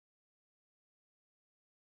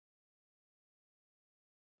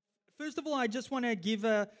First of all, I just want to give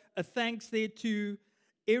a thanks there to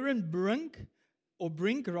Aaron Brink, or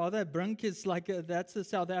Brink rather. Brink is that's the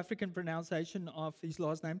South African pronunciation of his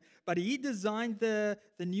last name. But he designed the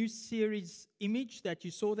new series image that you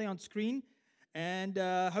saw there on screen. And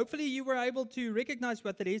hopefully you were able to recognize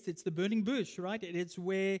what that is. It's the burning bush, right? It's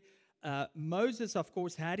where Moses, of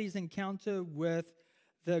course, had his encounter with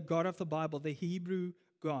the God of the Bible, the Hebrew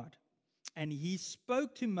God. And he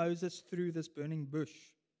spoke to Moses through this burning bush.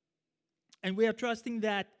 And we are trusting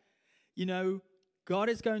that, God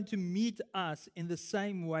is going to meet us in the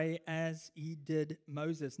same way as he did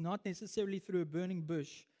Moses. Not necessarily through a burning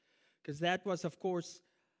bush, because that was, of course,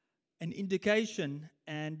 an indication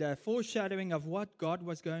and a foreshadowing of what God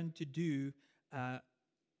was going to do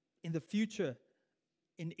in the future,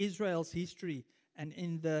 in Israel's history, and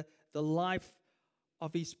in the life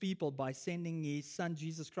of his people by sending his son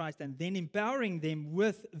Jesus Christ and then empowering them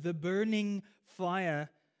with the burning fire,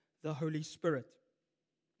 the Holy Spirit.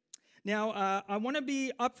 Now, I want to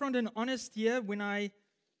be upfront and honest here when I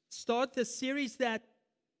start this series that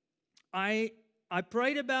I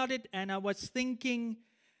prayed about it and I was thinking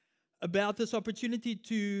about this opportunity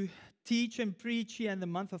to teach and preach here in the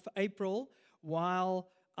month of April while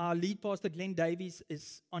our lead pastor Glenn Davies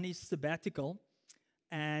is on his sabbatical.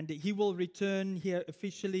 And he will return here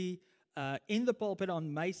officially in the pulpit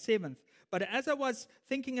on May 7th. But as I was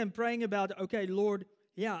thinking and praying about, okay, Lord,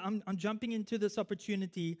 I'm jumping into this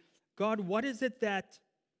opportunity. God, what is it that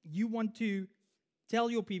you want to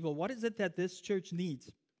tell your people? What is it that this church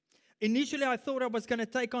needs? Initially, I thought I was going to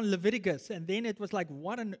take on Leviticus. And then it was like,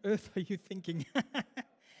 what on earth are you thinking?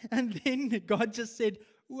 And then God just said,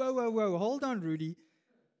 whoa, hold on, Rudy.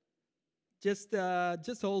 Just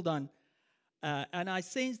hold on. And I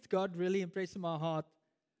sensed God really impressed in my heart,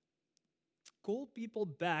 call people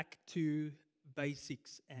back to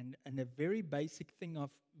basics and a very basic thing of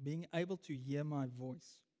being able to hear my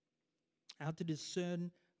voice, how to discern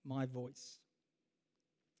my voice.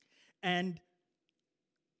 And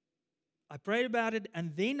I prayed about it,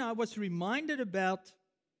 and then I was reminded about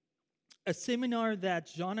a seminar that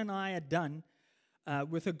John and I had done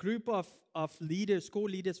with a group of leaders, core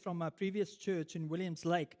leaders from our previous church in Williams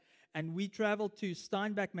Lake. And we traveled to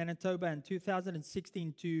Steinbach, Manitoba in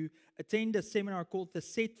 2016 to attend a seminar called the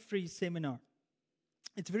Set Free Seminar.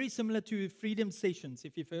 It's very similar to Freedom Sessions,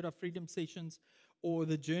 if you've heard of Freedom Sessions or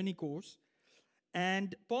the Journey course.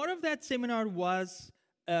 And part of that seminar was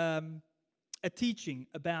a teaching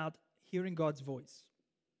about hearing God's voice.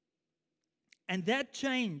 And that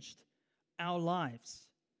changed our lives.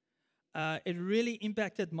 It really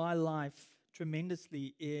impacted my life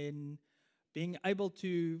tremendously in being able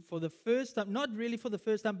to, for the first time, not really for the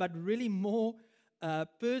first time, but really more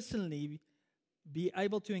personally, be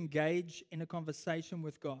able to engage in a conversation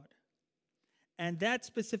with God. And that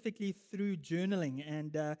specifically through journaling.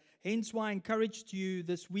 And hence why I encouraged you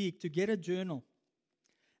this week to get a journal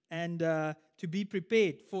and to be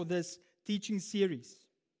prepared for this teaching series.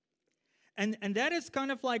 And that is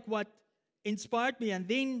kind of like what inspired me. And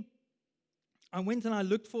then I went and I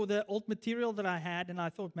looked for the old material that I had, and I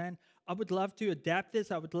thought, man, I would love to adapt this.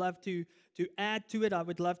 I would love to add to it. I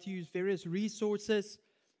would love to use various resources.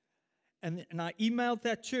 And I emailed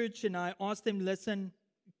that church, and I asked them, listen,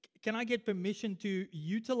 can I get permission to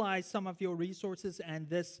utilize some of your resources and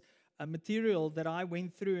this material that I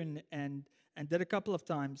went through and did a couple of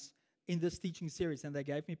times in this teaching series? And they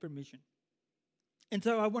gave me permission. And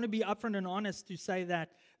so I want to be upfront and honest to say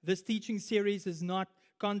that this teaching series is not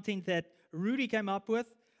content that Rudy came up with.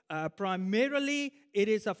 Primarily, it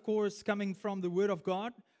is, of course, coming from the Word of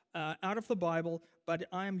God, out of the Bible, but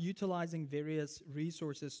I am utilizing various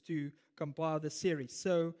resources to compile the series.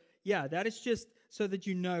 So, that is just so that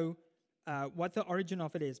you know what the origin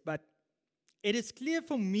of it is. But it is clear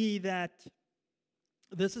for me that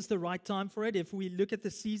this is the right time for it. If we look at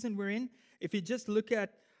the season we're in, if you just look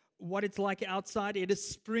at what it's like outside, it is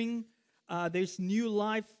spring. There's new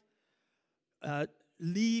life.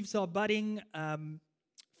 Leaves are budding.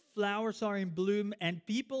 Flowers are in bloom, and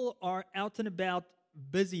people are out and about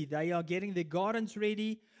busy. They are getting their gardens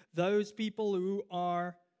ready. Those people who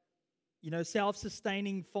are,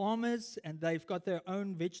 self-sustaining farmers, and they've got their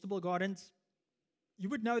own vegetable gardens, you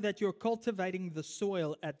would know that you're cultivating the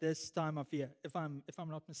soil at this time of year, if I'm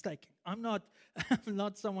not mistaken. I'm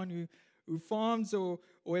not someone who farms or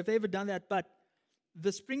have ever done that, but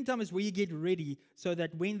the springtime is where you get ready so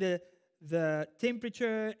that when the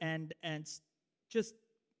temperature and just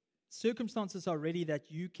circumstances are ready, that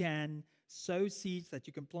you can sow seeds, that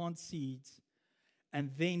you can plant seeds, and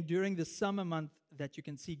then during the summer month that you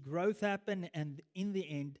can see growth happen, and in the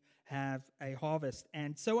end have a harvest.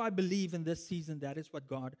 And so I believe in this season that is what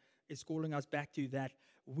God is calling us back to, that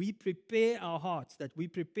we prepare our hearts, that we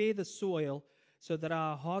prepare the soil so that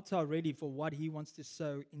our hearts are ready for what He wants to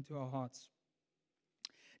sow into our hearts.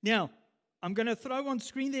 Now, I'm going to throw on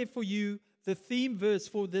screen there for you the theme verse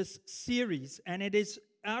for this series, and it is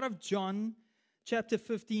out of John chapter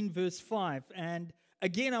 15, verse 5. And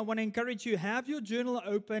again, I want to encourage you, have your journal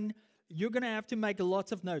open. You're going to have to make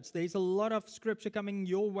lots of notes. There's a lot of scripture coming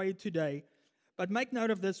your way today, but make note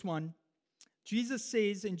of this one. Jesus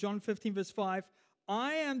says in John 15, verse 5,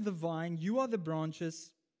 I am the vine, you are the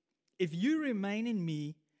branches. If you remain in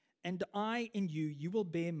me and I in you, you will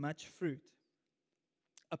bear much fruit.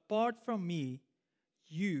 Apart from me,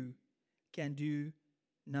 you can do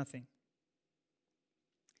nothing.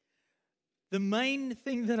 The main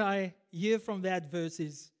thing that I hear from that verse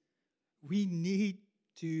is we need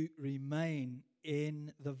to remain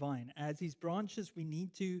in the vine. As His branches, we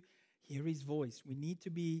need to hear His voice. We need to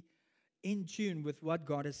be in tune with what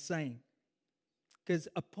God is saying. Because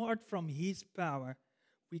apart from His power,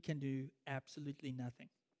 we can do absolutely nothing.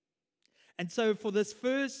 And so for this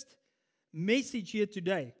first message here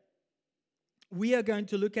today, we are going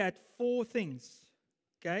to look at 4 things.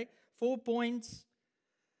 Okay? 4 points.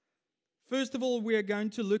 First of all, we are going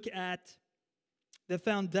to look at the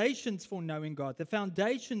foundations for knowing God, the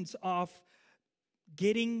foundations of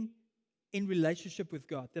getting in relationship with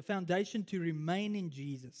God, the foundation to remain in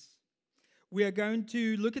Jesus. We are going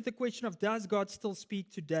to look at the question of, does God still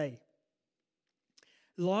speak today?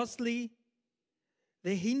 Lastly,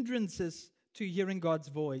 the hindrances to hearing God's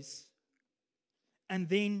voice. And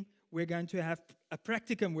then we're going to have a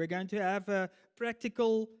practicum. We're going to have a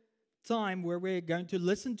practical time where we're going to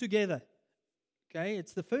listen together. Okay,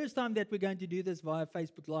 it's the first time that we're going to do this via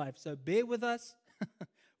Facebook Live, so bear with us.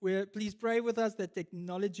 Please pray with us that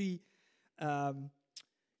technology,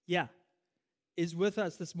 is with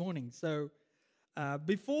us this morning. So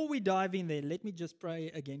before we dive in there, let me just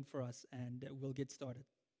pray again for us, and we'll get started.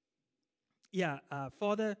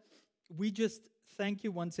 Father, we just thank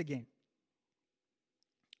you once again.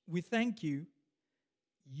 We thank you.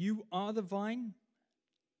 You are the vine,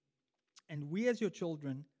 and we as your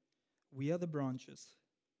children, we are the branches.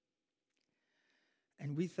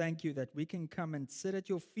 And we thank you that we can come and sit at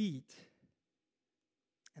your feet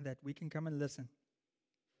and that we can come and listen.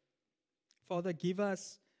 Father, give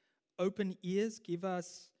us open ears, give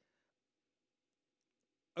us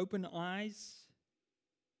open eyes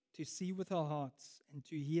to see with our hearts and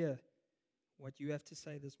to hear what you have to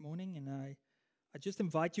say this morning. And I just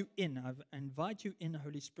invite you in. I invite you in,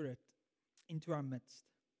 Holy Spirit, into our midst.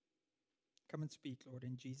 Come and speak, Lord,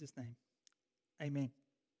 in Jesus' name. Amen.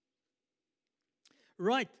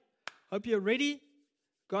 Right. Hope you're ready.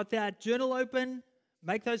 Got that journal open.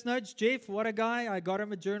 Make those notes. Jeff, what a guy. I got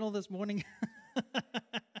him a journal this morning.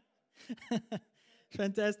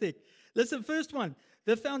 Fantastic. Listen, first one,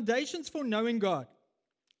 the foundations for knowing God.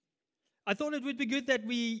 I thought it would be good that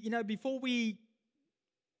we, before we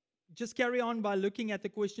just carry on by looking at the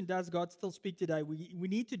question, does God still speak today? We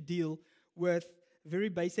need to deal with very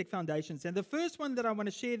basic foundations. And the first one that I want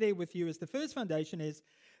to share there with you is the first foundation is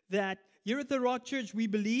that here at the Rock Church, we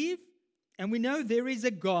believe and we know there is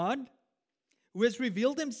a God who has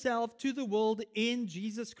revealed Himself to the world in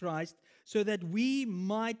Jesus Christ so that we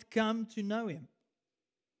might come to know Him.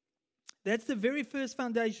 That's the very first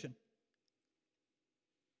foundation.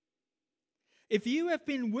 If you have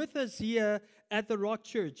been with us here at the Rock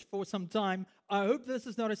Church for some time, I hope this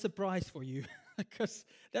is not a surprise for you, because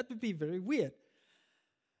that would be very weird.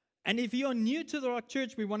 And if you're new to the Rock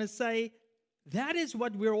Church, we want to say that is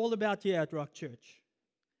what we're all about here at Rock Church.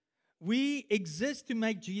 We exist to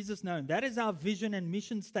make Jesus known. That is our vision and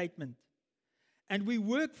mission statement. And we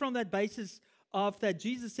work from that basis of that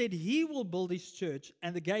Jesus said He will build His church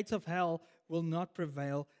and the gates of hell will not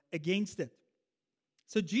prevail against it.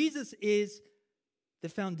 So Jesus is the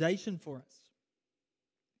foundation for us.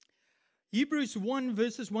 Hebrews 1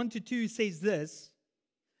 verses 1 to 2 says this,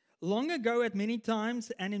 long ago at many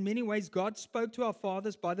times and in many ways God spoke to our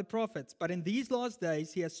fathers by the prophets, but in these last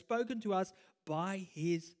days He has spoken to us by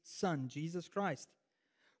His Son, Jesus Christ,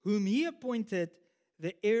 whom He appointed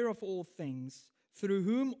the heir of all things, through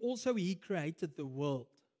whom also He created the world.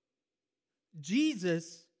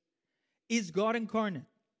 Jesus is God incarnate.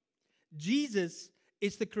 Jesus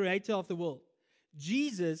is the creator of the world.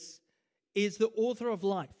 Jesus is the author of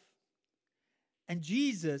life. And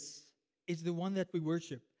Jesus is the one that we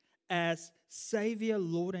worship as Savior,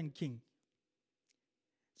 Lord, and King.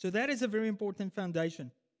 So that is a very important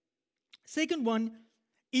foundation. Second one,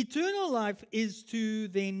 eternal life is to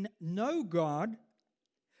then know God,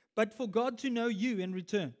 but for God to know you in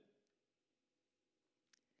return.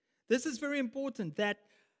 This is very important, that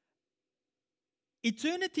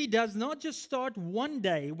Eternity does not just start one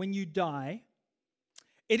day when you die.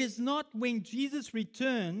 It is not when Jesus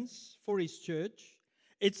returns for his church.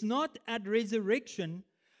 It's not at resurrection,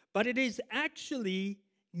 but it is actually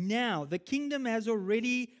now. The kingdom has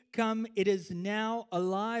already come. It is now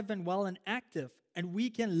alive and well and active, and we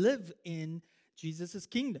can live in Jesus'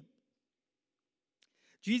 kingdom.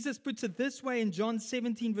 Jesus puts it this way in John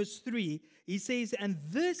 17, verse 3. He says, "And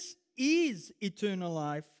this is eternal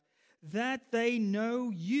life, that they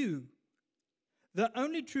know you, the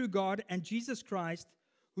only true God, and Jesus Christ,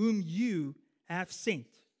 whom you have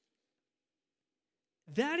sent."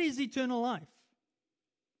 That is eternal life.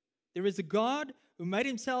 There is a God who made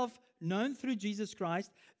himself known through Jesus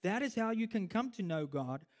Christ. That is how you can come to know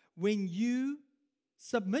God, when you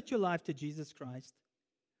submit your life to Jesus Christ,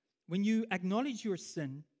 when you acknowledge your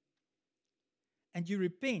sin, and you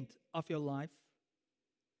repent of your life,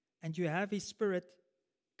 and you have his Spirit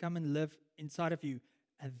come and live inside of you.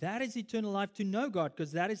 And that is eternal life, to know God,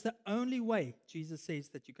 because that is the only way, Jesus says,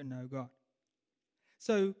 that you can know God.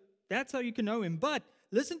 So that's how you can know him. But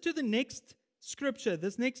listen to the next scripture.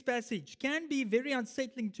 This next passage can be very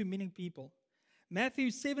unsettling to many people.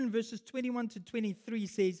 Matthew 7, verses 21 to 23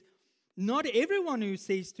 says, "Not everyone who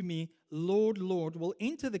says to me, 'Lord, Lord,' will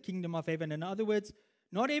enter the kingdom of heaven." In other words,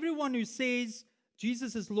 not everyone who says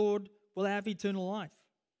Jesus is Lord will have eternal life,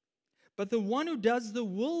 but the one who does the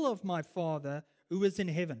will of my Father who is in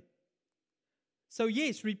heaven. So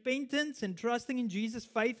yes, repentance and trusting in Jesus,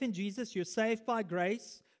 faith in Jesus, you're saved by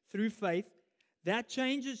grace through faith. That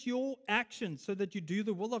changes your actions so that you do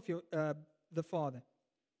the will of the Father.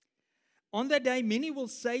 "On that day, many will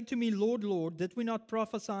say to me, 'Lord, Lord, did we not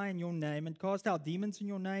prophesy in your name and cast out demons in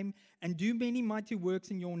your name and do many mighty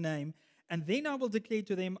works in your name?' And then I will declare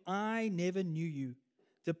to them, 'I never knew you.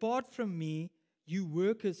 Depart from me, you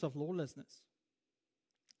workers of lawlessness.'"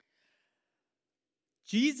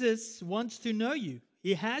 Jesus wants to know you.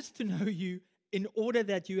 He has to know you in order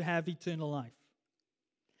that you have eternal life.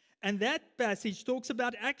 And that passage talks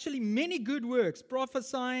about actually many good works: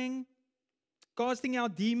 prophesying, casting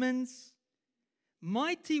out demons,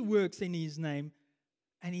 mighty works in his name.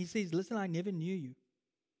 And he says, "Listen, I never knew you."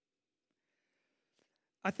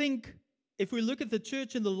 I think if we look at the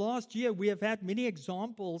church in the last year, we have had many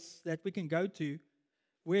examples that we can go to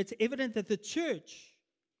where it's evident that the church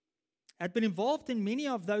had been involved in many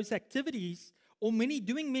of those activities, or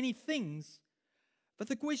doing many things. But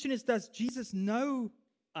the question is, does Jesus know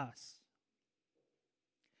us?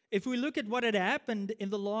 If we look at what had happened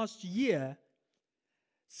in the last year,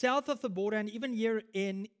 south of the border and even here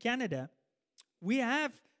in Canada, we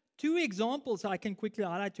have two examples I can quickly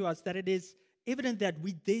highlight to us that it is evident that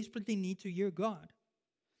we desperately need to hear God.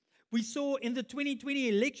 We saw in the 2020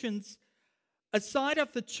 elections a side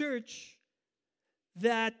of the church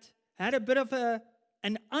that had a bit of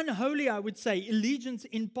an unholy, I would say, allegiance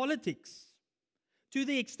in politics, to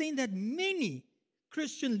the extent that many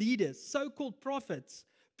Christian leaders, so-called prophets,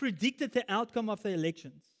 predicted the outcome of the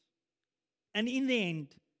elections, and in the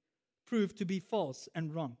end proved to be false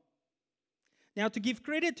and wrong. Now, to give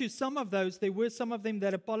credit to some of those, there were some of them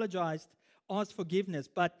that apologized, asked forgiveness,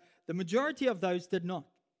 but the majority of those did not.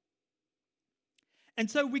 And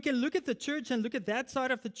so we can look at the church and look at that side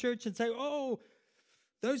of the church and say, "Oh,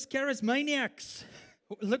 those charismaniacs,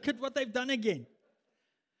 look at what they've done again."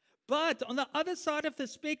 But on the other side of the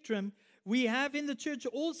spectrum, we have in the church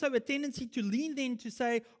also a tendency to lean in to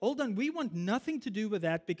say, "Hold on, we want nothing to do with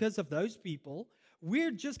that because of those people.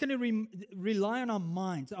 We're just going to rely on our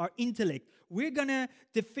minds, our intellect. We're going to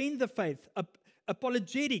defend the faith,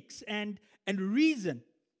 apologetics and reason."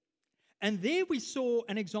 And there we saw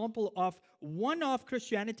an example of one of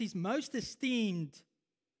Christianity's most esteemed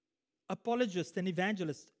apologist and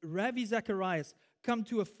evangelist, Ravi Zacharias, come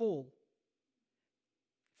to a fall.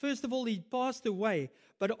 First of all, he passed away,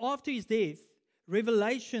 but after his death,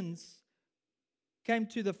 revelations came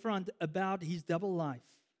to the front about his double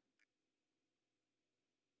life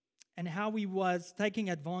and how he was taking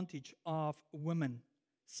advantage of women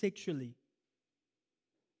sexually.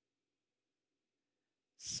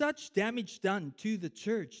 Such damage done to the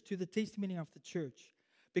church, to the testimony of the church.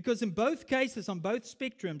 Because in both cases, on both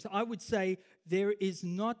spectrums, I would say there is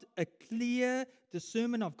not a clear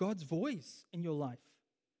discernment of God's voice in your life,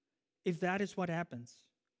 if that is what happens.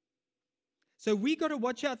 So we got to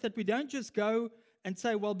watch out that we don't just go and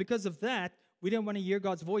say, "Well, because of that, we don't want to hear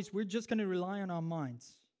God's voice. We're just going to rely on our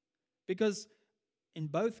minds." Because in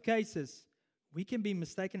both cases, we can be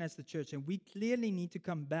mistaken as the church, and we clearly need to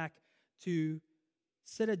come back to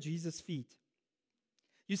sit at Jesus' feet.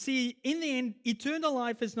 You see, in the end, eternal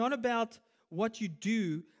life is not about what you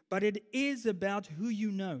do, but it is about who you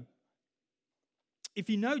know. If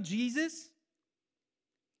you know Jesus,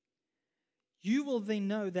 you will then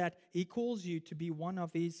know that he calls you to be one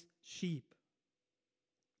of his sheep.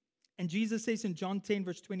 And Jesus says in John 10,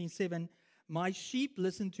 verse 27, "My sheep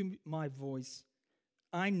listen to my voice.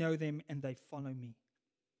 I know them and they follow me."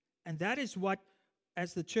 And that is what,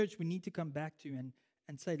 as the church, we need to come back to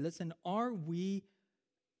and say, listen, are we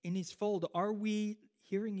in his fold? Are we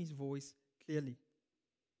hearing his voice clearly?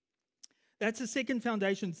 That's the second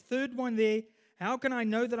foundation. Third one there, how can I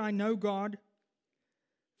know that I know God?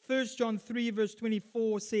 1 John 3, verse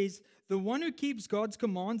 24 says, "The one who keeps God's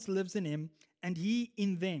commands lives in him, and he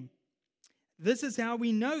in them. This is how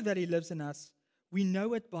we know that he lives in us. We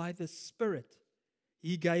know it by the Spirit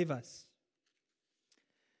he gave us."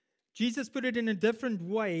 Jesus put it in a different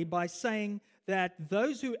way by saying that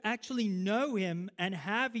those who actually know him and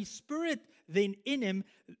have his Spirit then in him,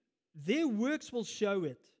 their works will show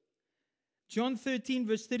it. John 13,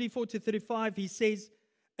 verse 34 to 35, he says,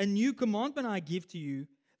 "A new commandment I give to you,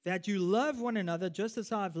 that you love one another just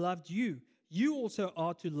as I have loved you. You also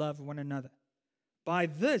are to love one another. By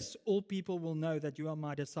this, all people will know that you are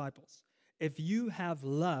my disciples, if you have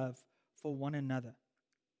love for one another."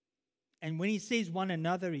 And when he says one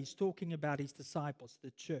another, he's talking about his disciples,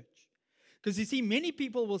 the church. Because you see, many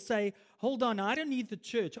people will say, hold on, I don't need the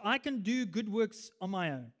church. I can do good works on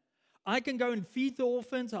my own. I can go and feed the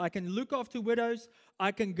orphans. I can look after widows.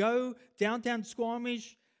 I can go downtown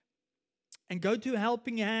Squamish and go to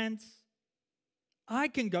Helping Hands. I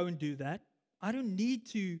can go and do that. I don't need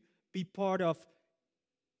to be part of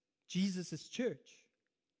Jesus' church.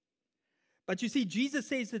 But you see, Jesus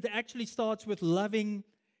says that it actually starts with loving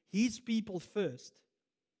his people first.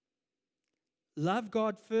 Love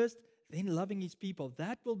God first, then loving his people.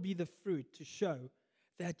 That will be the fruit to show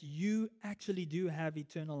that you actually do have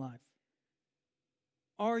eternal life.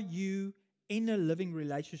 Are you in a living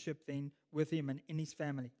relationship then with him and in his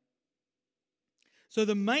family? So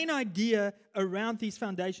the main idea around these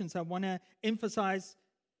foundations I want to emphasize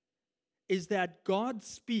is that God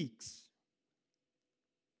speaks.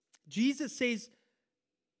 Jesus says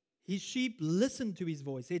his sheep listen to his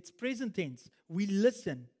voice. It's present tense. We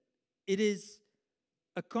listen. It is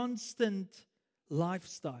a constant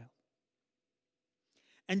lifestyle.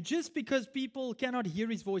 And just because people cannot hear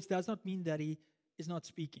his voice does not mean that he is not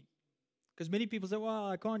speaking. Because many people say, well,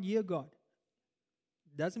 I can't hear God.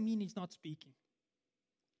 Doesn't mean he's not speaking.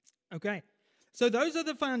 Okay, so those are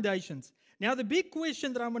the foundations. Now, the big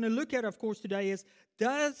question that I want to look at, of course, today is,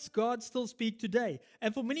 does God still speak today?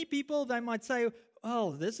 And for many people, they might say,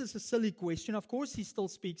 oh, this is a silly question. Of course, he still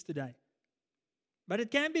speaks today. But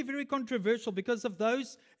it can be very controversial because of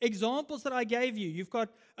those examples that I gave you. You've got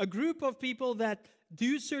a group of people that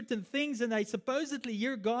do certain things and they supposedly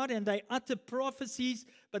hear God and they utter prophecies,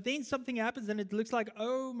 but then something happens and it looks like,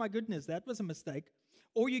 oh my goodness, that was a mistake.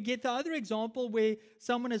 Or you get the other example where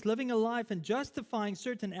someone is living a life and justifying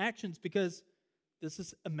certain actions because this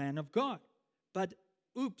is a man of God. But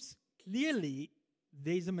oops, clearly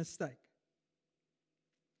there's a mistake.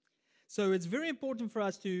 So it's very important for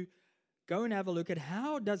us to go and have a look at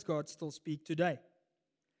how does God still speak today.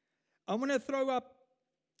 I want to throw up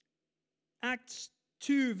Acts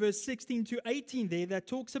 2 verse 16 to 18 there that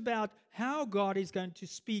talks about how God is going to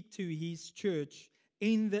speak to his church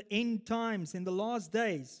in the end times, in the last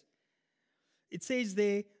days. It says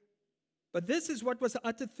there, but this is what was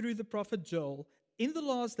uttered through the prophet Joel. In the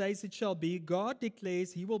last days it shall be, God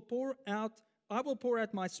declares, I will pour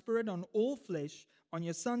out my spirit on all flesh, on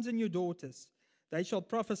your sons and your daughters. They shall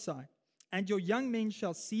prophesy, and your young men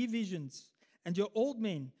shall see visions, and your old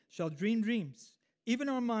men shall dream dreams. Even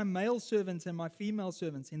on my male servants and my female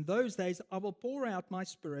servants, in those days I will pour out my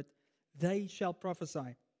spirit, they shall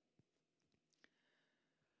prophesy.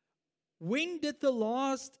 When did the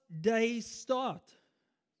last days start?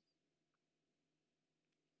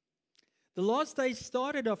 The last days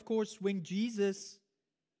started, of course, when Jesus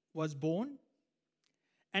was born,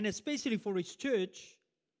 and especially for his church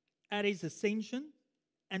at his ascension,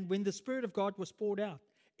 and when the Spirit of God was poured out.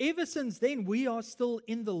 Ever since then, we are still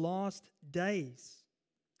in the last days.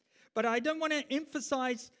 But I don't want to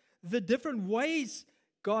emphasize the different ways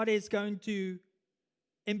God is going to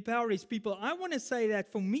empower his people. I want to say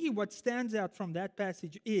that for me, what stands out from that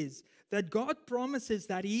passage is that God promises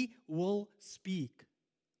that he will speak.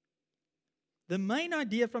 The main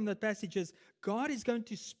idea from that passage is God is going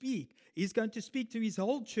to speak. He's going to speak to his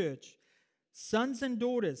whole church, sons and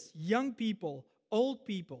daughters, young people, old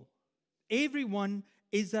people. Everyone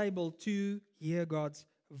is able to hear God's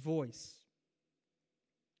voice.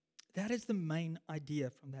 That is the main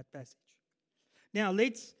idea from that passage. Now,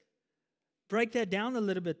 let's break that down a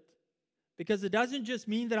little bit, Because it doesn't just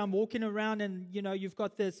mean that I'm walking around and, you've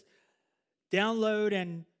got this download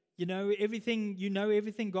and,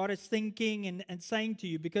 everything God is thinking and saying to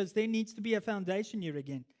you, because there needs to be a foundation here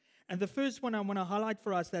again. And the first one I want to highlight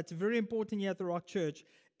for us that's very important here at the Rock Church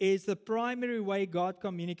is the primary way God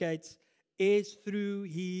communicates is through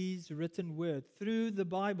His written word, through the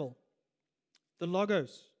Bible, the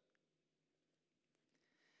Logos.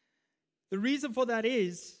 The reason for that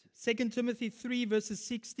is 2 Timothy 3 verses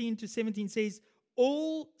 16 to 17 says,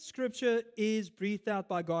 all Scripture is breathed out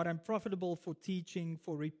by God and profitable for teaching,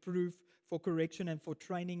 for reproof, for correction, and for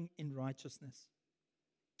training in righteousness.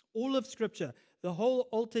 All of Scripture, the whole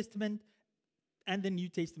Old Testament and the New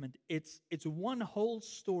Testament, it's one whole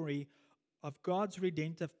story of God's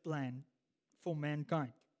redemptive plan for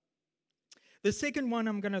mankind. The second one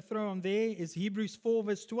I'm going to throw on there is Hebrews 4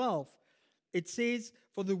 verse 12. It says,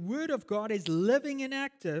 for the word of God is living and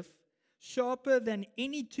active, sharper than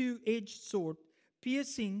any two-edged sword,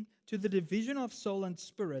 piercing to the division of soul and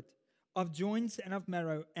spirit, of joints and of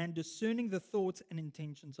marrow, and discerning the thoughts and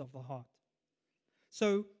intentions of the heart.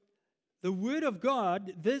 So, the Word of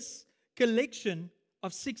God, this collection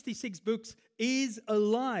of 66 books, is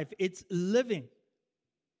alive. It's living.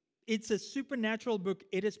 It's a supernatural book.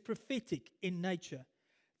 It is prophetic in nature,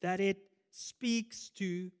 that it speaks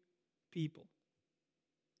to people.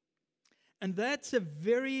 And that's a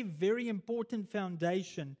very, very important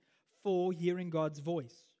foundation for hearing God's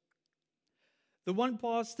voice. The one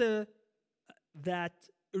pastor that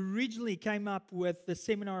originally came up with the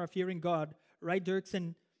Seminar of Hearing God, Ray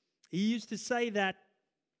Dirksen, he used to say that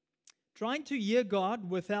trying to hear God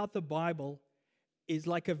without the Bible is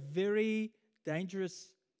like a very dangerous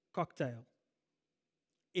cocktail.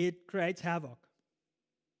 It creates havoc.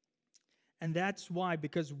 And that's why,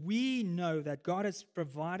 because we know that God has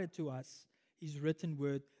provided to us His written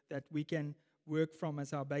word that we can work from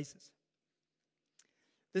as our basis.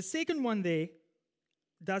 The second one there,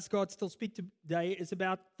 does God still speak today, is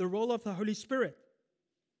about the role of the Holy Spirit.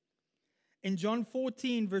 In John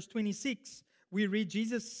 14, verse 26, we read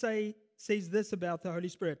Jesus says this about the Holy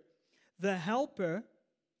Spirit. The Helper,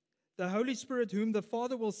 the Holy Spirit, whom the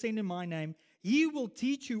Father will send in my name, He will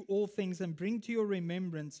teach you all things and bring to your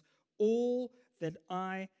remembrance all that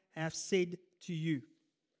I have said to you.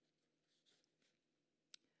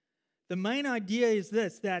 The main idea is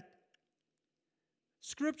this, that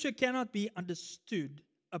Scripture cannot be understood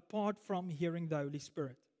apart from hearing the Holy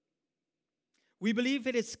Spirit. We believe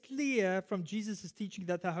it is clear from Jesus' teaching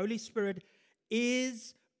that the Holy Spirit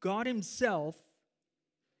is God Himself,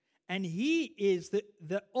 and He is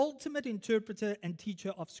the ultimate interpreter and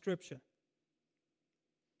teacher of Scripture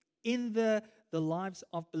in the lives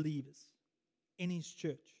of believers in His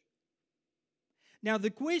church. Now,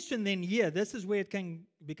 the question then here, this is where it can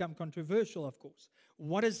become controversial, of course.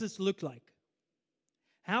 What does this look like?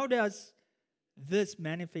 How does this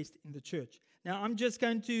manifest in the church? Now, I'm just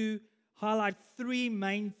going to highlight three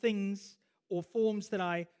main things or forms that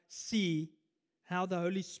I see how the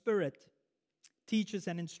Holy Spirit teaches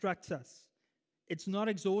and instructs us. It's not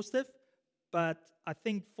exhaustive, but I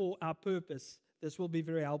think for our purpose, this will be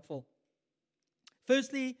very helpful.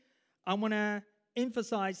 Firstly, I want to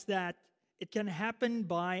emphasize that it can happen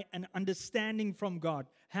by an understanding from God.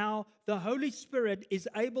 How the Holy Spirit is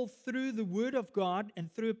able, through the Word of God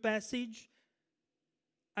and through a passage,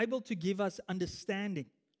 able to give us understanding.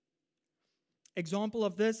 Example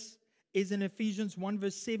of this is in Ephesians 1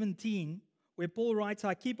 verse 17, where Paul writes,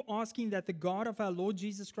 I keep asking that the God of our Lord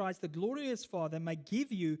Jesus Christ, the glorious Father, may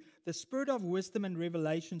give you the spirit of wisdom and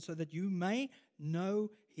revelation so that you may know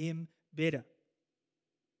Him better.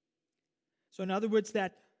 So in other words,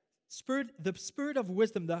 the Spirit of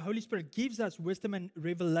wisdom, the Holy Spirit, gives us wisdom and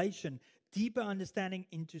revelation, deeper understanding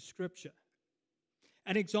into Scripture.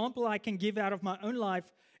 An example I can give out of my own life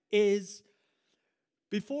is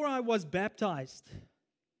before I was baptized,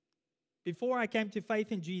 before I came to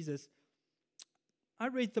faith in Jesus, I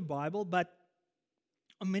read the Bible, but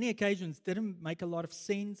on many occasions didn't make a lot of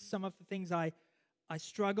sense. Some of the things I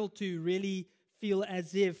struggled to really feel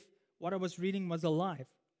as if what I was reading was alive.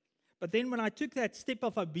 But then when I took that step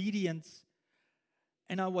of obedience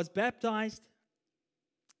and I was baptized,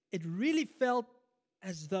 it really felt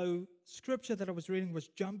as though Scripture that I was reading was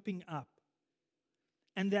jumping up.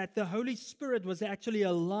 And that the Holy Spirit was actually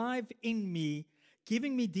alive in me,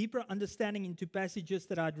 giving me deeper understanding into passages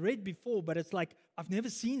that I'd read before, but it's like, I've never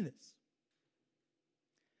seen this.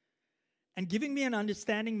 And giving me an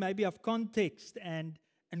understanding maybe of context and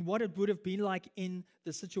what it would have been like in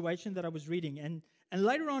the situation that I was reading. And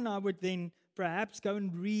later on, I would then perhaps go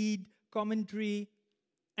and read commentary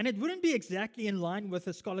And it wouldn't be exactly in line with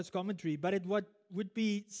a scholar's commentary, but it would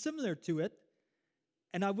be similar to it,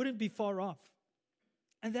 and I wouldn't be far off.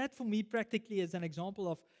 And that, for me, practically is an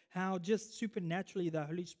example of how just supernaturally the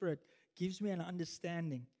Holy Spirit gives me an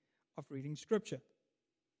understanding of reading Scripture.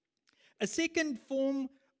 A second form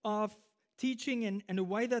of teaching and a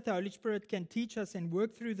way that the Holy Spirit can teach us and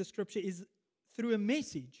work through the Scripture is through a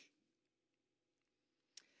message.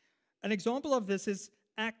 An example of this is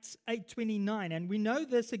Acts 8:29, and we know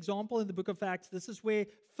this example in the book of Acts. This is where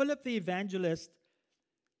Philip the evangelist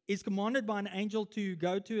is commanded by an angel to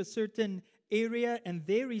go to a certain area, and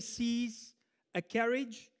there he sees a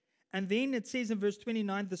carriage, and then it says in verse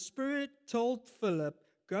 29, the Spirit told Philip,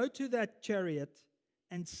 go to that chariot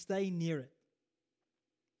and stay near it.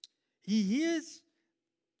 He hears,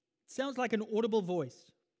 it sounds like an audible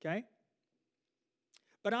voice, okay?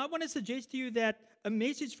 But I want to suggest to you that a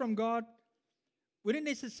message from God wouldn't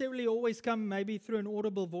necessarily always come maybe through an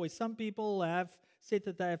audible voice. Some people have said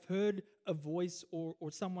that they have heard a voice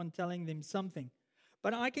or someone telling them something.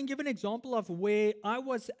 But I can give an example of where I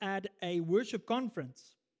was at a worship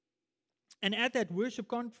conference. And at that worship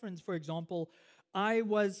conference, for example, I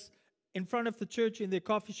was in front of the church in the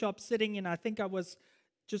coffee shop sitting, and I think I was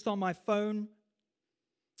just on my phone.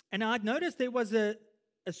 And I'd noticed there was a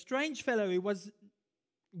strange fellow. He was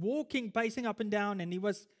walking, pacing up and down, and he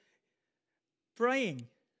was praying.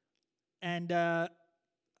 And I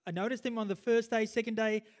noticed him on the first day, second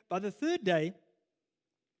day. By the third day,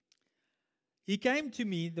 he came to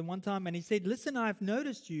me the one time and he said, listen, I've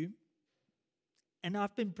noticed you and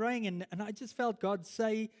I've been praying and I just felt God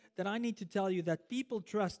say that I need to tell you that people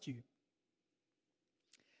trust you.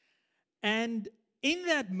 And in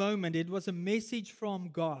that moment, it was a message from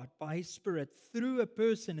God by His Spirit through a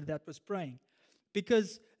person that was praying.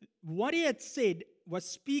 Because what he had said was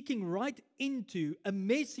speaking right into a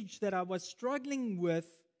message that I was struggling with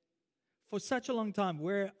for such a long time,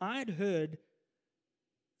 where I had heard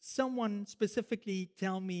someone specifically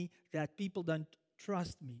tell me that people don't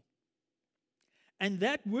trust me. And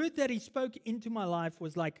that word that he spoke into my life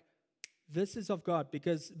was like, this is of God,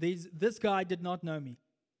 because this guy did not know me.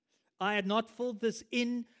 I had not filled this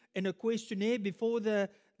in a questionnaire before the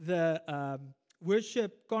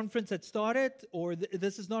worship conference had started, or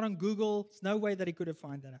this is not on Google. There's no way that he could have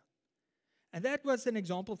found that out. And that was an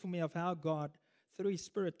example for me of how God, through His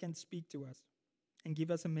Spirit, can speak to us and give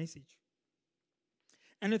us a message.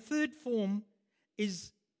 And a third form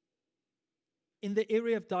is in the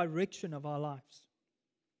area of direction of our lives.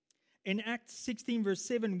 In Acts 16 verse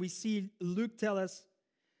 7, we see Luke tell us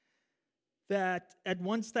that at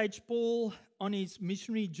one stage, Paul, on his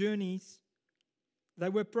missionary journeys, they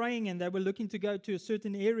were praying and they were looking to go to a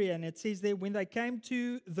certain area. And it says there, when they came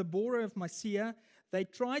to the border of Mysia, they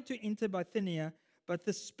tried to enter Bithynia, but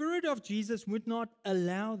the Spirit of Jesus would not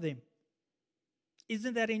allow them.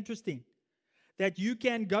 Isn't that interesting? That you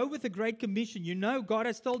can go with the Great Commission. You know, God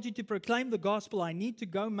has told you to proclaim the gospel. I need to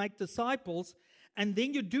go make disciples. And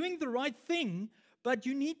then you're doing the right thing, but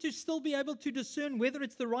you need to still be able to discern whether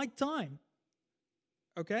it's the right time.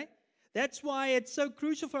 Okay? That's why it's so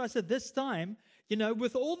crucial for us at this time, you know,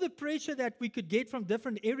 with all the pressure that we could get from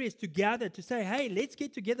different areas to gather, to say, hey, let's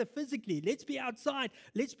get together physically. Let's be outside.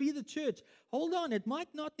 Let's be the church. Hold on. It might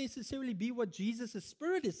not necessarily be what Jesus'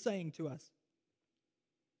 Spirit is saying to us.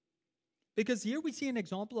 Because here we see an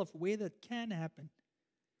example of where that can happen.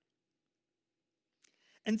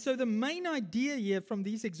 And so the main idea here from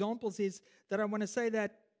these examples is that I want to say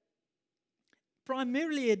that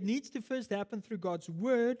primarily it needs to first happen through God's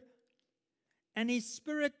Word, and His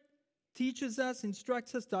Spirit teaches us,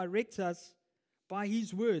 instructs us, directs us by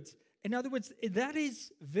His words. In other words, that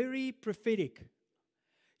is very prophetic.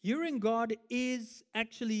 Hearing God is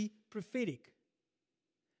actually prophetic,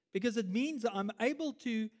 because it means I'm able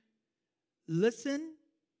to listen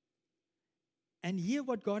and hear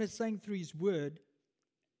what God is saying through His Word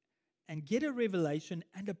and get a revelation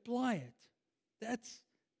and apply it.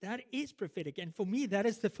 That is prophetic. And for me, that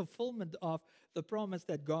is the fulfillment of the promise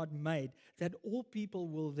that God made, that all people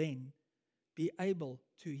will then be able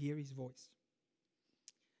to hear His voice.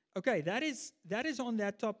 Okay, that is on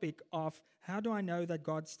that topic of how do I know that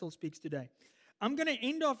God still speaks today. I'm going to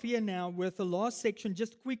end off here now with the last section,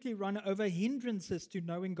 just quickly run over hindrances to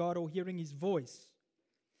knowing God or hearing His voice.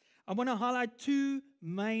 I want to highlight two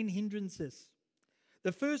main hindrances.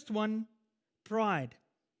 The first one, pride.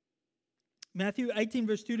 Matthew 18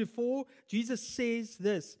 verse 2 to 4, Jesus says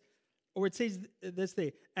this, or it says this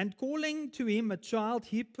there, and calling to Him a child,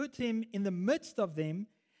 He put him in the midst of them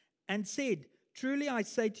and said, truly I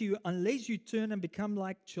say to you, unless you turn and become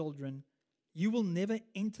like children, you will never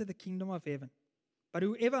enter the kingdom of heaven. But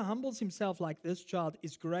whoever humbles himself like this child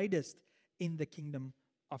is greatest in the kingdom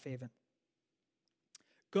of heaven.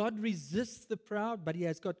 God resists the proud, but he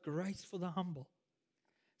has got grace for the humble.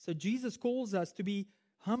 So Jesus calls us to be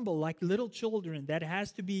humble like little children. That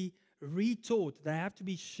has to be retaught. They have to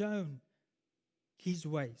be shown his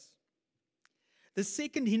ways. The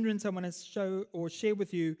second hindrance I want to show or share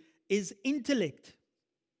with you is intellect.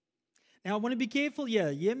 Now, I want to be careful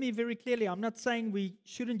here. Hear me very clearly. I'm not saying we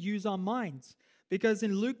shouldn't use our minds. Because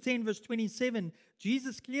in Luke 10, verse 27,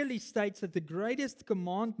 Jesus clearly states that the greatest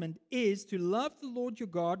commandment is to love the Lord your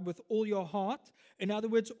God with all your heart. In other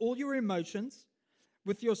words, all your emotions,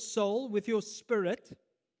 with your soul, with your spirit,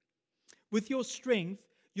 with your strength,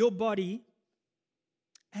 your body,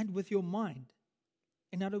 and with your mind.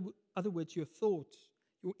 In other words, your thoughts,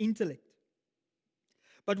 your intellect.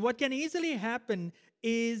 But what can easily happen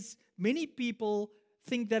is many people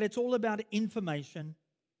think that it's all about information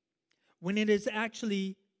when it is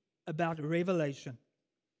actually about revelation.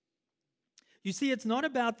 You see, it's not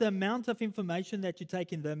about the amount of information that you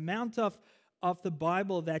take in, the amount of the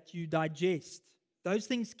Bible that you digest. Those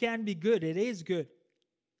things can be good. It is good.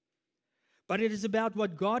 But it is about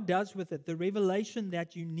what God does with it, the revelation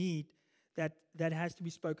that you need that has to be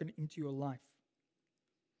spoken into your life.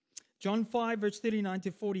 John 5, verse 39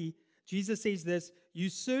 to 40, Jesus says this, "You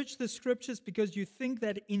search the scriptures because you think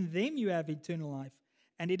that in them you have eternal life,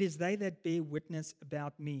 and it is they that bear witness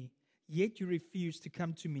about me. Yet you refuse to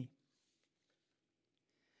come to me."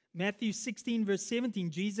 Matthew 16, verse 17,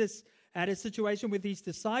 Jesus had a situation with his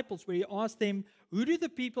disciples where he asked them, "Who do the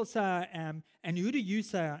people say I am, and who do you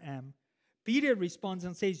say I am?" Peter responds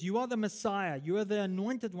and says, "You are the Messiah. You are the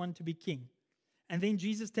anointed one to be king." And then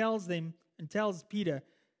Jesus tells them and tells Peter,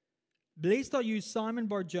 "Blessed are you, Simon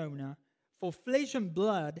Bar-Jonah, for flesh and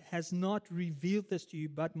blood has not revealed this to you,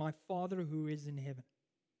 but my Father who is in heaven."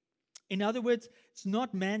 In other words, it's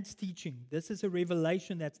not man's teaching. This is a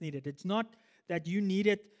revelation that's needed. It's not that you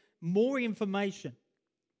needed more information.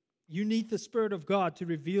 You need the Spirit of God to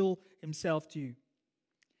reveal himself to you.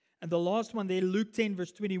 And the last one there, Luke 10,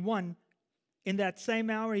 verse 21, "In that same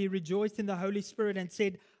hour he rejoiced in the Holy Spirit and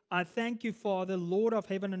said, I thank you, Father, Lord of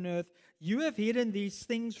heaven and earth. You have hidden these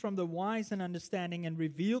things from the wise and understanding and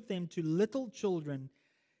revealed them to little children.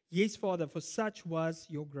 Yes, Father, for such was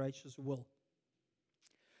your gracious will."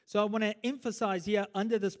 So I want to emphasize here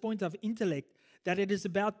under this point of intellect that it is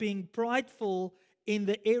about being prideful in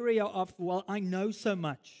the area of, well, I know so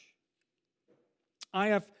much. I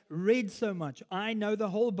have read so much. I know the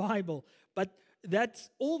whole Bible. But that's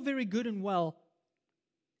all very good and well.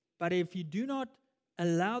 But if you do not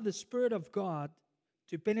allow the Spirit of God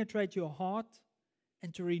to penetrate your heart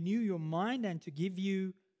and to renew your mind and to give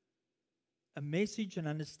you a message, an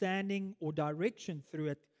understanding, or direction through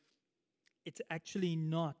it, it's actually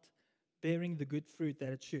not bearing the good fruit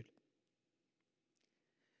that it should.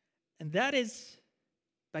 And that is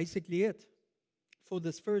basically it for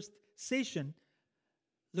this first session,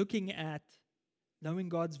 looking at knowing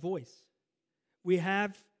God's voice. We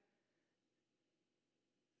have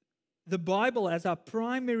the Bible as our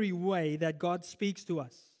primary way that God speaks to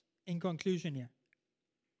us. In conclusion here,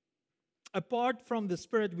 apart from the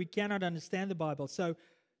Spirit, we cannot understand the Bible. So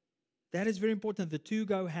that is very important. The two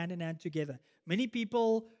go hand in hand together. Many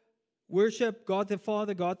people worship God the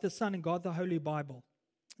Father, God the Son, and God the Holy Bible.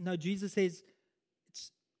 No, Jesus says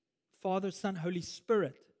it's Father, Son, Holy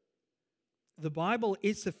Spirit. The Bible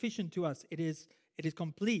is sufficient to us. It is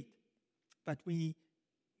complete. But we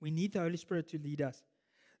need the Holy Spirit to lead us.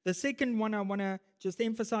 The second one I want to just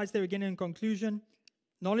emphasize there again in conclusion,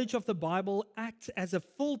 knowledge of the Bible acts as a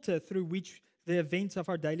filter through which the events of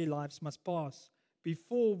our daily lives must pass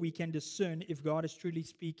before we can discern if God is truly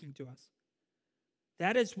speaking to us.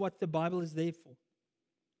 That is what the Bible is there for.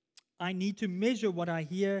 I need to measure what I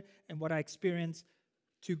hear and what I experience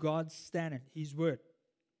to God's standard, His Word.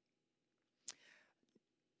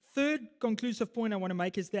 Third conclusive point I want to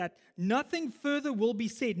make is that nothing further will be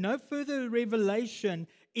said. No further revelation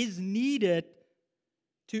is needed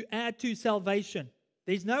to add to salvation.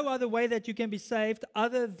 There's no other way that you can be saved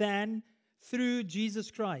other than through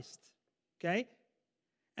Jesus Christ. Okay?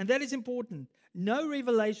 And that is important. No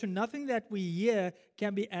revelation, nothing that we hear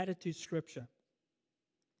can be added to Scripture.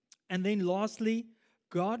 And then lastly,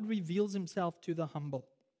 God reveals Himself to the humble.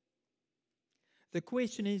 The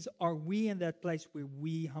question is, are we in that place where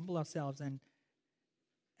we humble ourselves and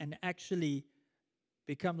actually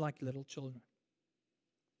become like little children?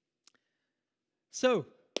 So,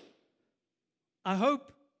 I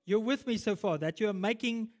hope you're with me so far, that you're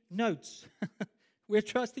making notes. We're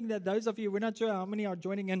trusting that those of you, we're not sure how many are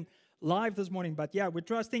joining in live this morning, but yeah, we're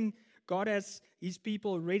trusting God has His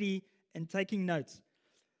people ready and taking notes.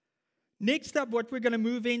 Next up, what we're going to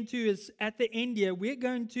move into is at the end here, we're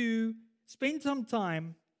going to spend some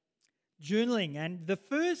time journaling. And the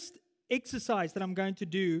first exercise that I'm going to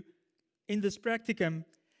do in this practicum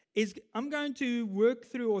is I'm going to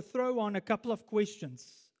work through or throw on a couple of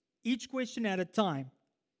questions, each question at a time.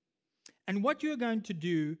 And what you're going to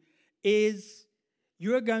do is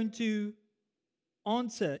you're going to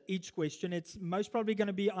answer each question. It's most probably going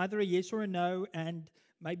to be either a yes or a no, and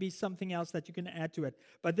maybe something else that you can add to it.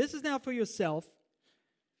 But this is now for yourself.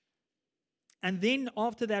 And then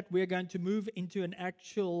after that, we're going to move into an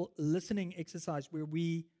actual listening exercise where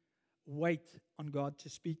we wait on God to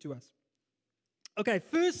speak to us. Okay,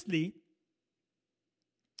 firstly,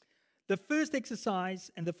 the first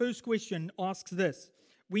exercise and the first question asks this.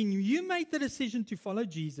 When you made the decision to follow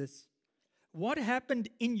Jesus, what happened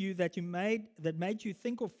in you that made you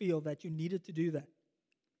think or feel that you needed to do that?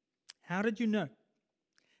 How did you know?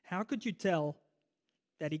 How could you tell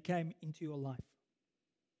that He came into your life?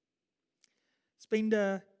 Spend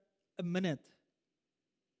a minute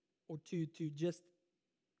or two to just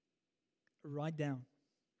write down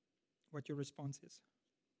what your response is.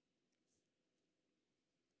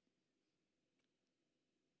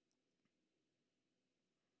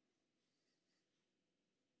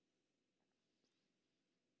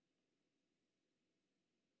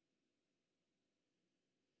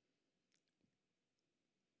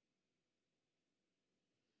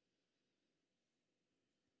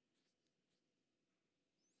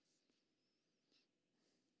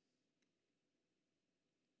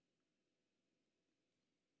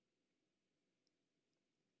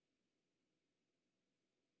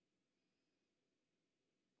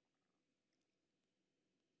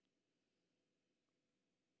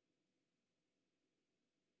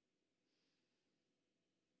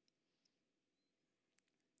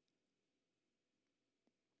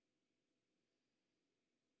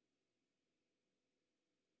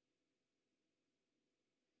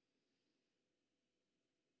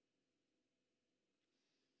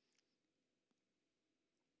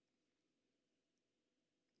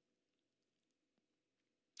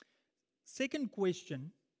 Second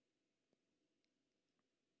question.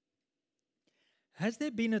 Has there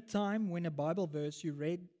been a time when a Bible verse you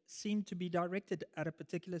read seemed to be directed at a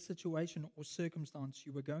particular situation or circumstance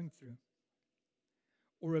you were going through?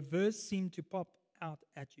 Or a verse seemed to pop out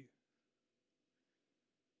at you?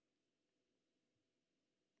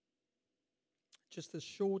 Just a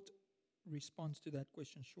short response to that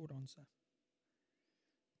question, short answer.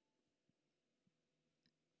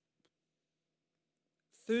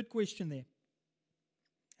 Third question there.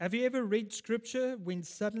 Have you ever read scripture when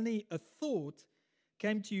suddenly a thought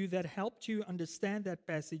came to you that helped you understand that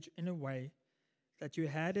passage in a way that you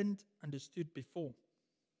hadn't understood before?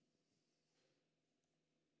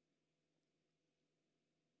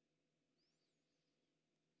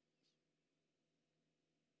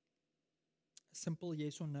 A simple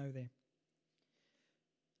yes or no there.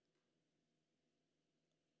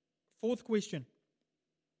 Fourth question.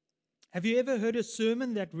 Have you ever heard a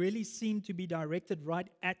sermon that really seemed to be directed right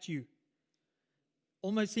at you?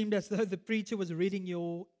 Almost seemed as though the preacher was reading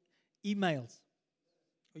your emails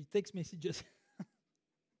or your text messages.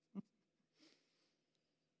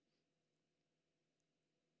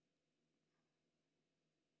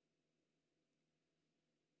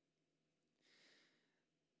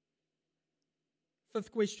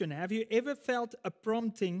 Fifth question. Have you ever felt a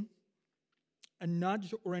prompting, a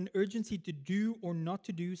nudge, or an urgency to do or not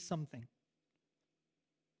to do something?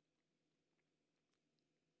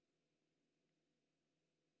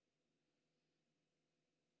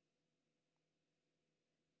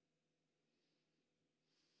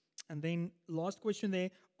 And then last question there,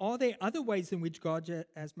 are there other ways in which God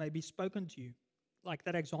has maybe spoken to you? Like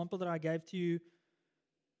that example that I gave to you,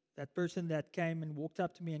 that person that came and walked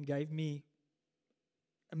up to me and gave me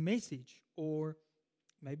a message, or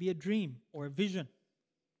maybe a dream, or a vision,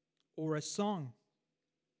 or a song,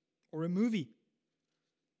 or a movie.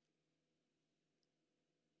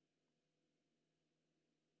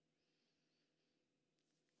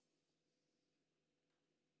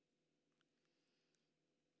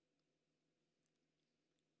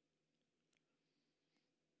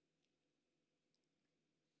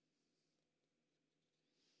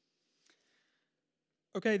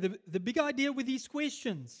 Okay, the big idea with these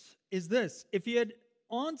questions is this. If you had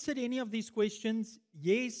answered any of these questions,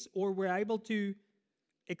 yes, or were able to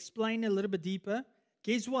explain a little bit deeper,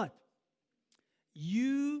 guess what?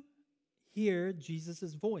 You hear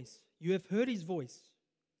Jesus' voice. You have heard His voice,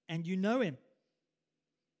 and you know Him.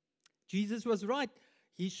 Jesus was right.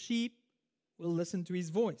 His sheep will listen to His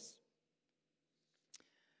voice.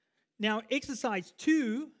 Now, exercise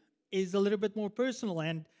 2 is a little bit more personal,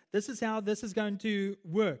 and this is how this is going to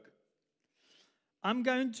work. I'm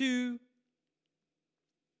going to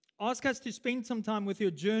ask us to spend some time with your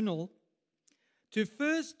journal to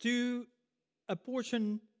first do a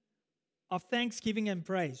portion of thanksgiving and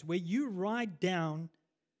praise, where you write down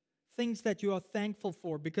things that you are thankful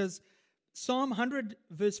for, because Psalm 100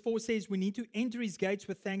 verse 4 says we need to enter his gates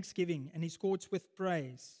with thanksgiving and his courts with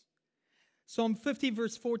praise. Psalm 50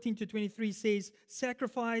 verse 14 to 23 says,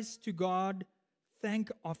 sacrifice to God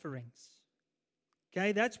thank offerings.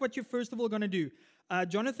 Okay, that's what you're first of all going to do.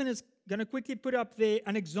 Jonathan is going to quickly put up there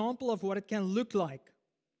an example of what it can look like.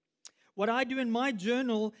 What I do in my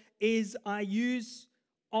journal is I use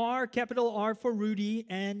R, capital R for Rudy,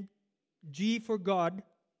 and G for God.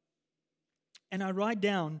 And I write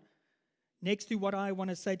down next to what I want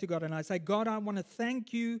to say to God. And I say, God, I want to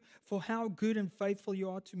thank you for how good and faithful you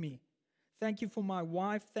are to me. Thank you for my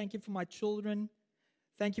wife. Thank you for my children.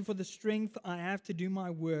 Thank you for the strength I have to do my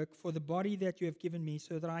work, for the body that you have given me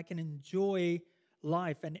so that I can enjoy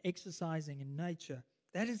life and exercising in nature.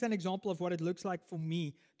 That is an example of what it looks like for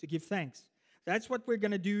me to give thanks. That's what we're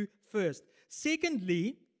going to do first.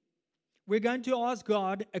 Secondly, we're going to ask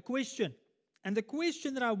God a question. And the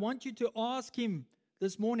question that I want you to ask him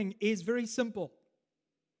this morning is very simple.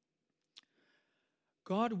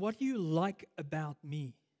 God, what do you like about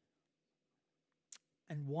me?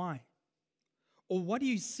 And why? Or what do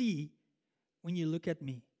you see when you look at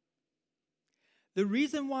me? The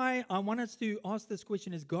reason why I want us to ask this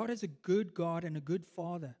question is God is a good God and a good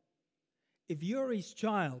Father. If you're his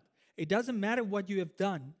child, it doesn't matter what you have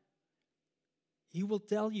done. He will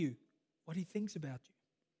tell you what he thinks about you.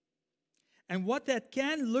 And what that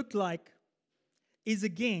can look like is,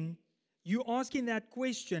 again, you asking that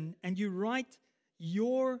question and you write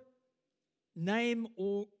your name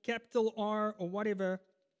or capital R or whatever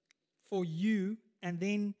for you, and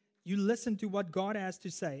then you listen to what God has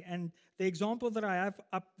to say. And the example that I have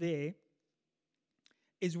up there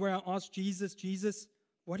is where I asked Jesus, Jesus,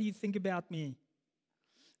 what do you think about me?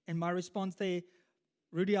 And my response there,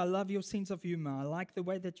 Rudy, I love your sense of humor. I like the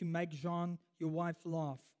way that you make Jean, your wife,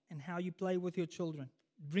 laugh, and how you play with your children.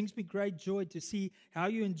 It brings me great joy to see how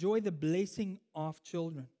you enjoy the blessing of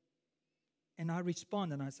children. And I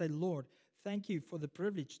respond and I say, Lord, thank you for the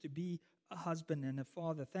privilege to be a husband and a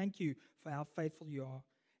father. Thank you for how faithful you are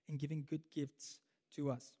in giving good gifts to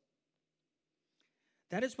us.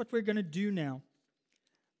 That is what we're going to do now.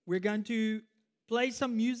 We're going to play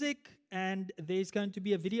some music, and there's going to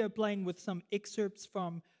be a video playing with some excerpts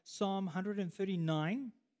from Psalm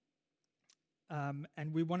 139.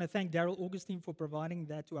 And we want to thank Daryl Augustine for providing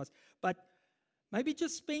that to us. But maybe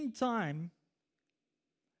just spend time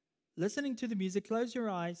listening to the music, close your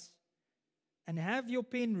eyes, and have your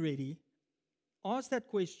pen ready. Ask that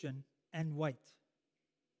question and wait.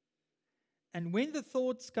 And when the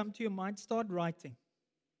thoughts come to your mind, start writing.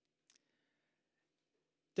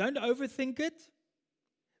 Don't overthink it,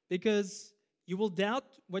 because you will doubt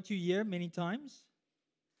what you hear many times.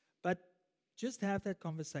 But just have that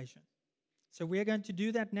conversation. So we are going to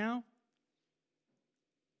do that now.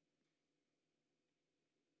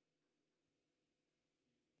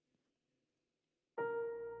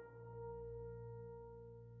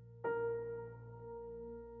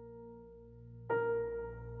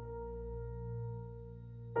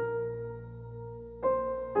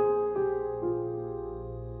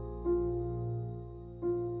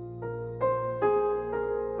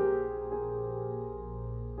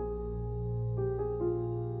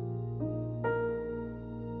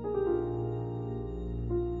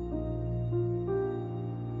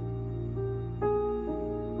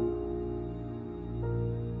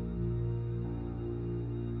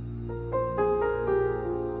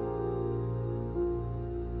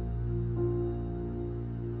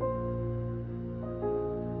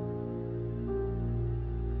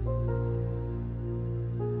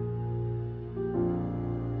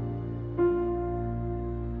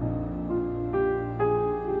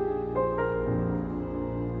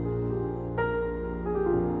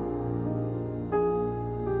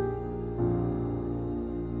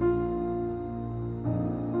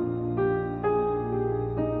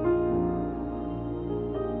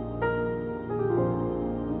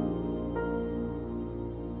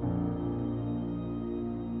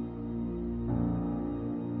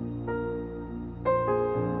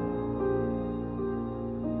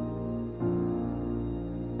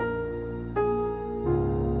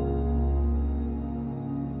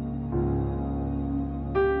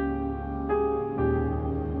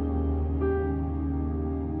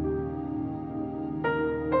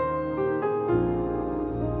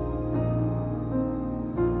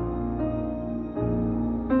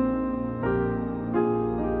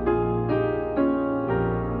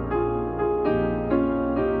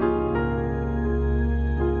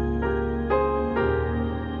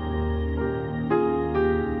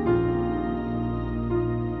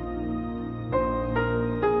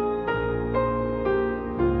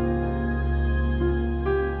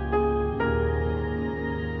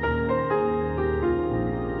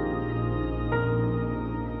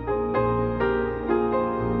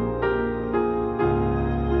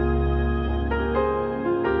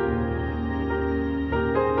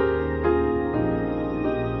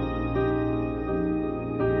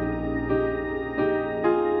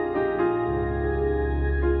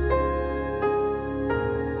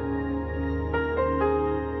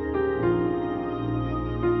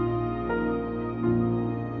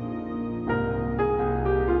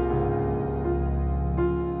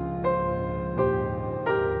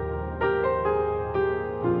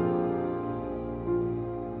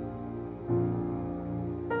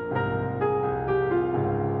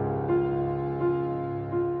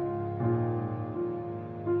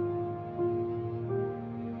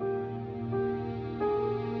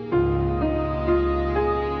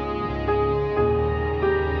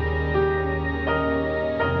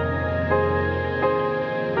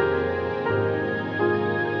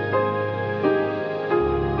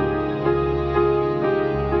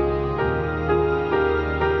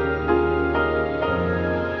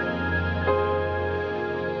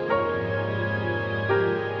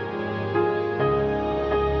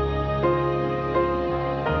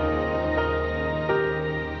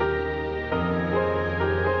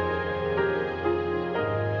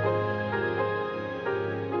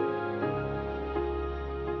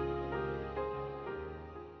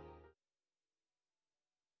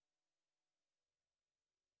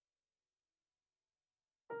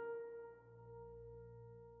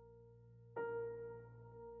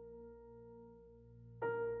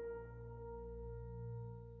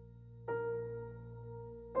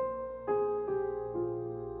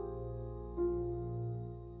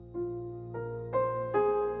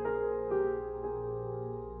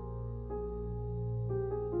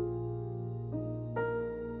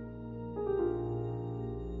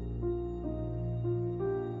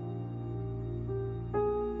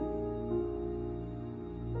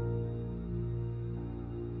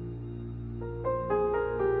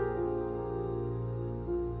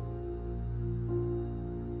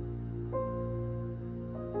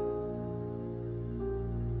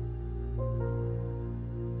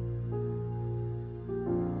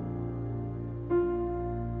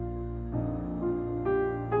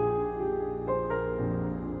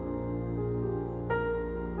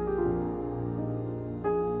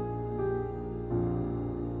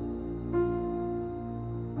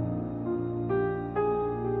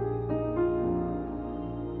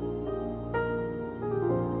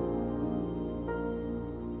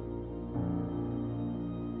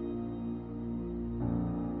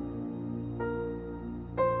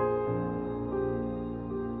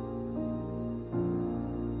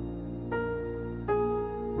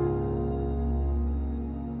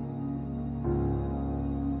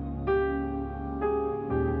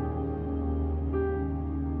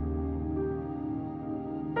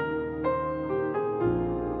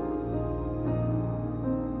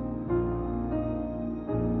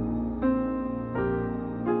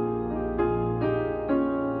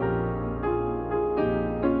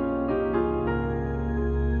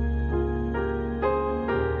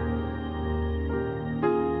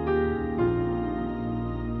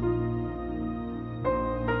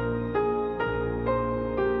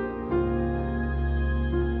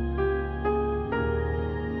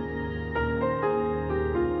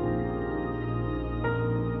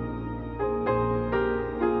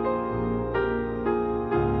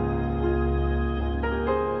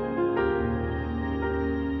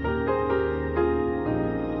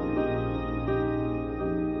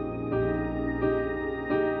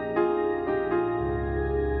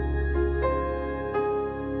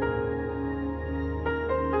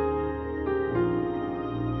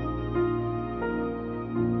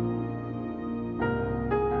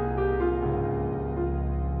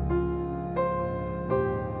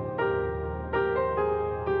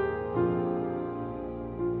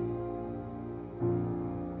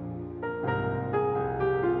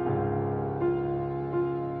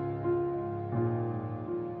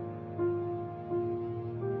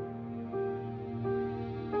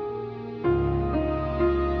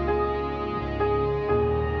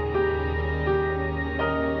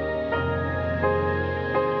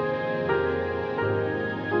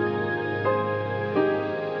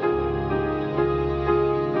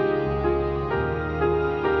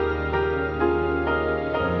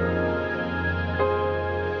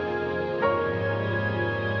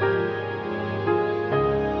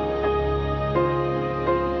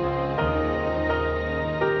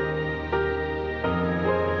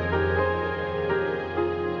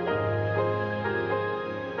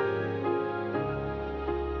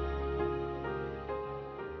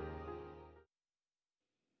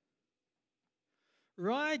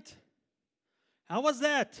 Right? How was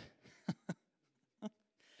that?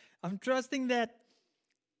 I'm trusting that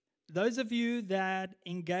those of you that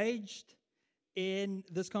engaged in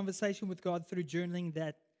this conversation with God through journaling,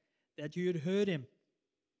 that you had heard Him.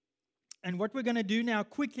 And what we're going to do now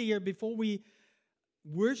quickly here before we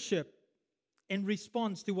worship in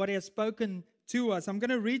response to what He has spoken to us, I'm going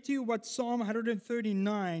to read to you what Psalm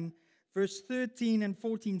 139, verse 13 and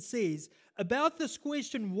 14 says about this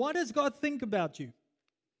question, what does God think about you?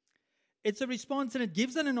 It's a response and it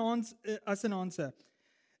gives us an answer.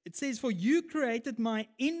 It says, for you created my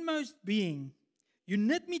inmost being. You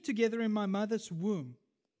knit me together in my mother's womb.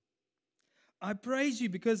 I praise you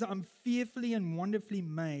because I'm fearfully and wonderfully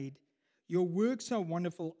made. Your works are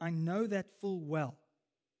wonderful. I know that full well.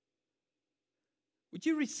 Would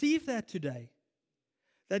you receive that today?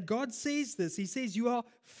 That God says this. He says, you are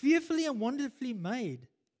fearfully and wonderfully made.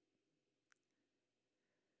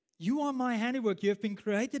 You are my handiwork. You have been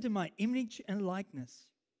created in my image and likeness.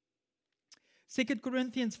 2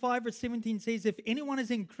 Corinthians 5 verse 17 says, if anyone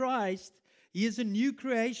is in Christ, he is a new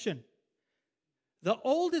creation. The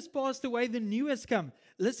old has passed away, the new has come.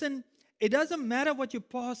 Listen, it doesn't matter what your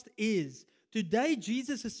past is. Today,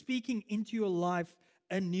 Jesus is speaking into your life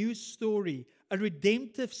a new story, a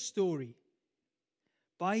redemptive story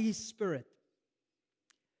by His Spirit.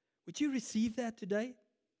 Would you receive that today?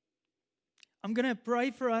 I'm going to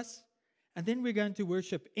pray for us, and then we're going to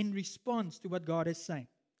worship in response to what God is saying.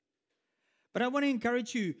 But I want to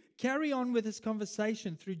encourage you, carry on with this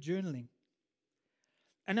conversation through journaling.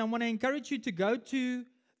 And I want to encourage you to go to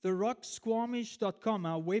therocksquamish.com,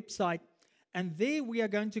 our website, and there we are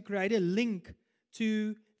going to create a link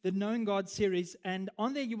to the Knowing God series. And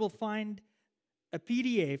on there you will find a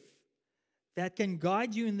PDF that can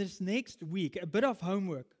guide you in this next week, a bit of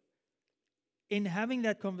homework in having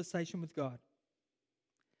that conversation with God.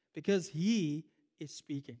 Because He is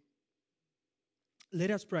speaking.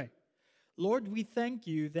 Let us pray. Lord, we thank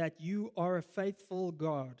you that you are a faithful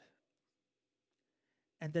God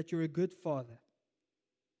and that you're a good Father.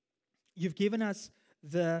 You've given us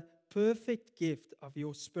the perfect gift of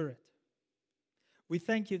your Spirit. We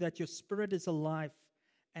thank you that your Spirit is alive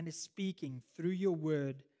and is speaking through your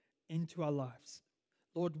word into our lives.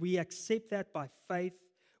 Lord, we accept that by faith.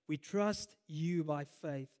 We trust you by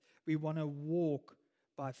faith. We want to walk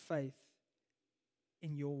by faith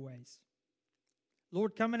in your ways.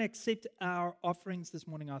 Lord, come and accept our offerings this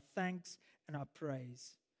morning, our thanks and our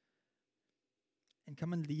praise. And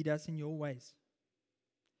come and lead us in your ways.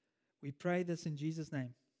 We pray this in Jesus'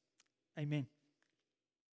 name. Amen.